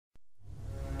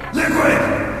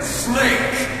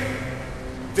Snake!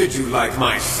 Did you like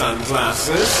my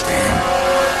sunglasses?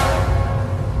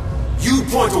 You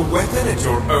point a weapon at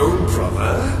your own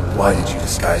brother? Why did you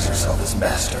disguise yourself as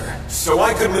Master? So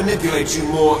I could manipulate you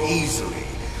more easily.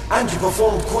 And you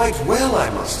performed quite well,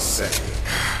 I must say.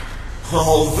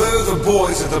 Although the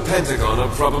boys at the Pentagon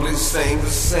are probably saying the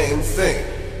same thing.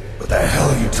 What the hell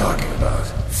are you talking about?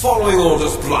 Following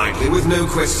orders blindly with no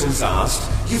questions asked,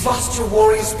 you've lost your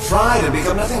warrior's pride and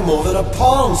become nothing more than a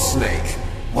pawn, Snake.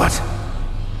 What?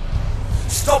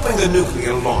 Stopping the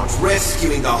nuclear launch,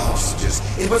 rescuing the hostages,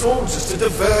 it was all just a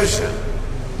diversion.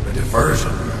 A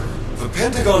diversion? The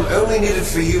Pentagon only needed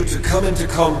for you to come into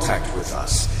contact with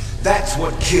us. That's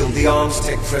what killed the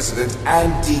Armstech president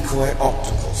and decoy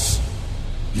octopus.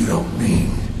 You don't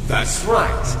mean... That's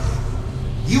right.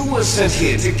 You were sent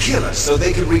here to kill us so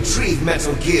they could retrieve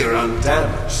Metal Gear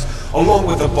undamaged, along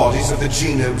with the bodies of the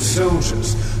Genome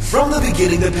soldiers. From the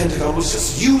beginning, the Pentagon was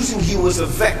just using you as a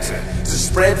vector to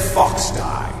spread Fox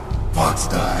dye. Fox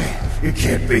dye? It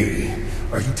can't be.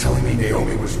 Are you telling me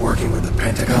Naomi was working with the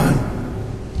Pentagon?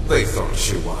 They thought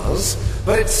she was,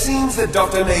 but it seems that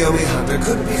Dr. Naomi Hunter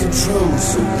couldn't be controlled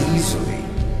so easily.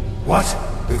 What?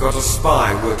 We've got a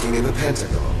spy working in the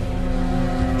Pentagon.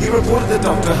 He reported that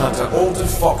Dr. Hunter altered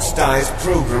Fox Dye's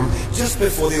program just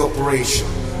before the operation,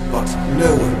 but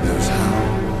no one knows how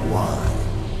or why.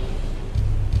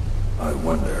 I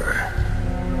wonder...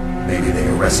 Maybe they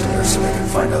arrested her so they could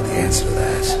find out the answer to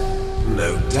that.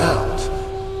 No doubt.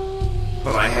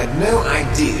 But I had no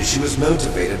idea she was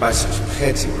motivated by such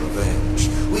petty revenge.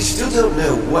 We still don't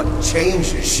know what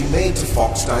changes she made to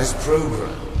Fox Dye's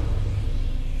program.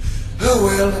 Oh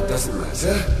well, it doesn't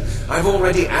matter. I've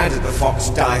already added the Fox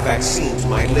Dye vaccine to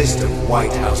my list of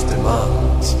White House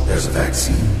demands. There's a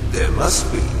vaccine? There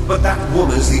must be, but that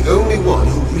woman's the only one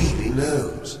who really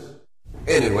knows.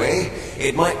 Anyway,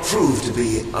 it might prove to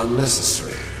be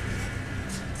unnecessary.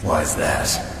 Why's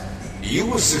that? You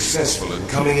were successful in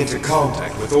coming into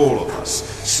contact with all of us,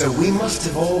 so we must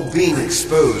have all been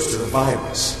exposed to the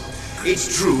virus.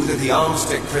 It's true that the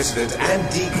Armstech president and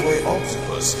decoy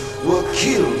octopus were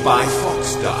killed by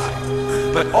Fox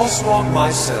Dye, but Oswald,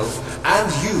 myself,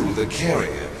 and you, the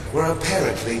carrier, were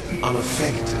apparently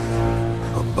unaffected.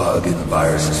 A bug in the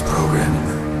virus's program?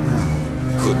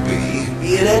 Could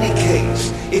be. In any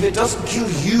case, if it doesn't kill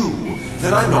you,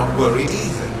 then I'm not worried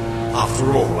either.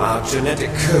 After all, our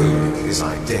genetic code is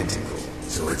identical.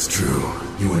 So it's true,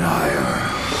 you and I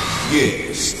are...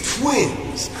 Yes,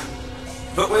 twins.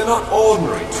 But we're not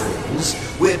ordinary twins.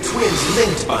 We're twins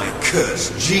linked by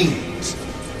cursed genes.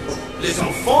 Les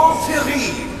enfants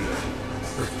terribles.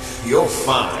 You're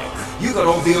fine. You got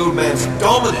all the old man's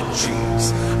dominant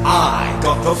genes. I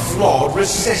got the flawed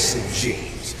recessive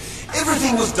genes.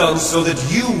 Everything was done so that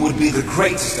you would be the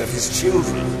greatest of his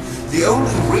children. The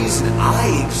only reason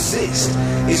I exist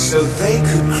is so they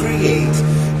could create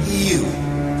you.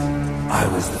 I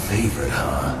was the favorite,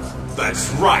 huh? That's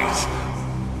right.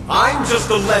 I'm just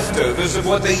the leftovers of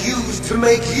what they used to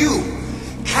make you.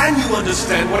 Can you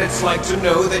understand what it's like to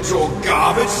know that you're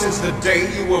garbage since the day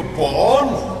you were born?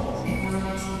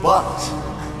 But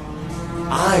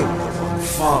I'm the one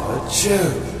Father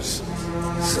chose.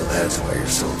 So that's why you're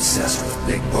so obsessed with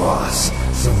Big Boss.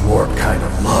 Some warped kind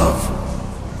of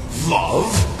love.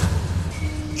 Love?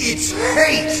 It's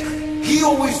hate! He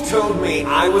always told me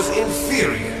I was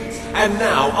inferior, and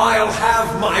now I'll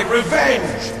have my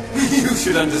revenge! You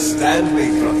should understand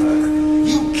me, brother.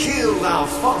 You killed our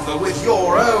father with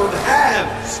your own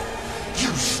hands! You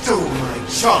stole my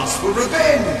chance for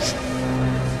revenge!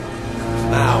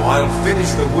 Now I'll finish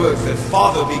the work that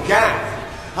Father began.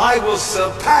 I will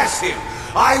surpass him!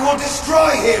 I will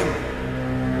destroy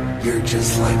him! You're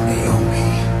just like Naomi.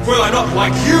 Well, I'm not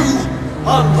like you!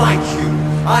 Unlike you,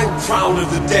 I'm proud of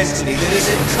the destiny that is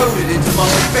encoded into my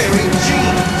very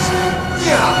genes!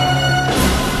 Yeah!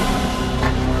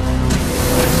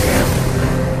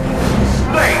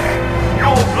 Snake!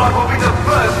 Your blood will be the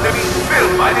first to be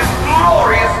spilled by this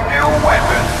glorious new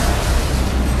weapon!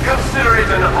 Consider it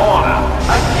an honor,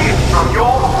 a gift from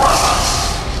your brother!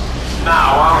 Now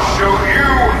I'll show you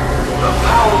the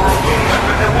power of the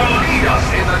weapon that will lead us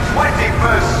in the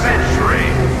 21st century!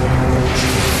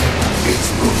 It's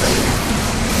moving.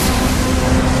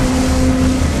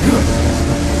 Good.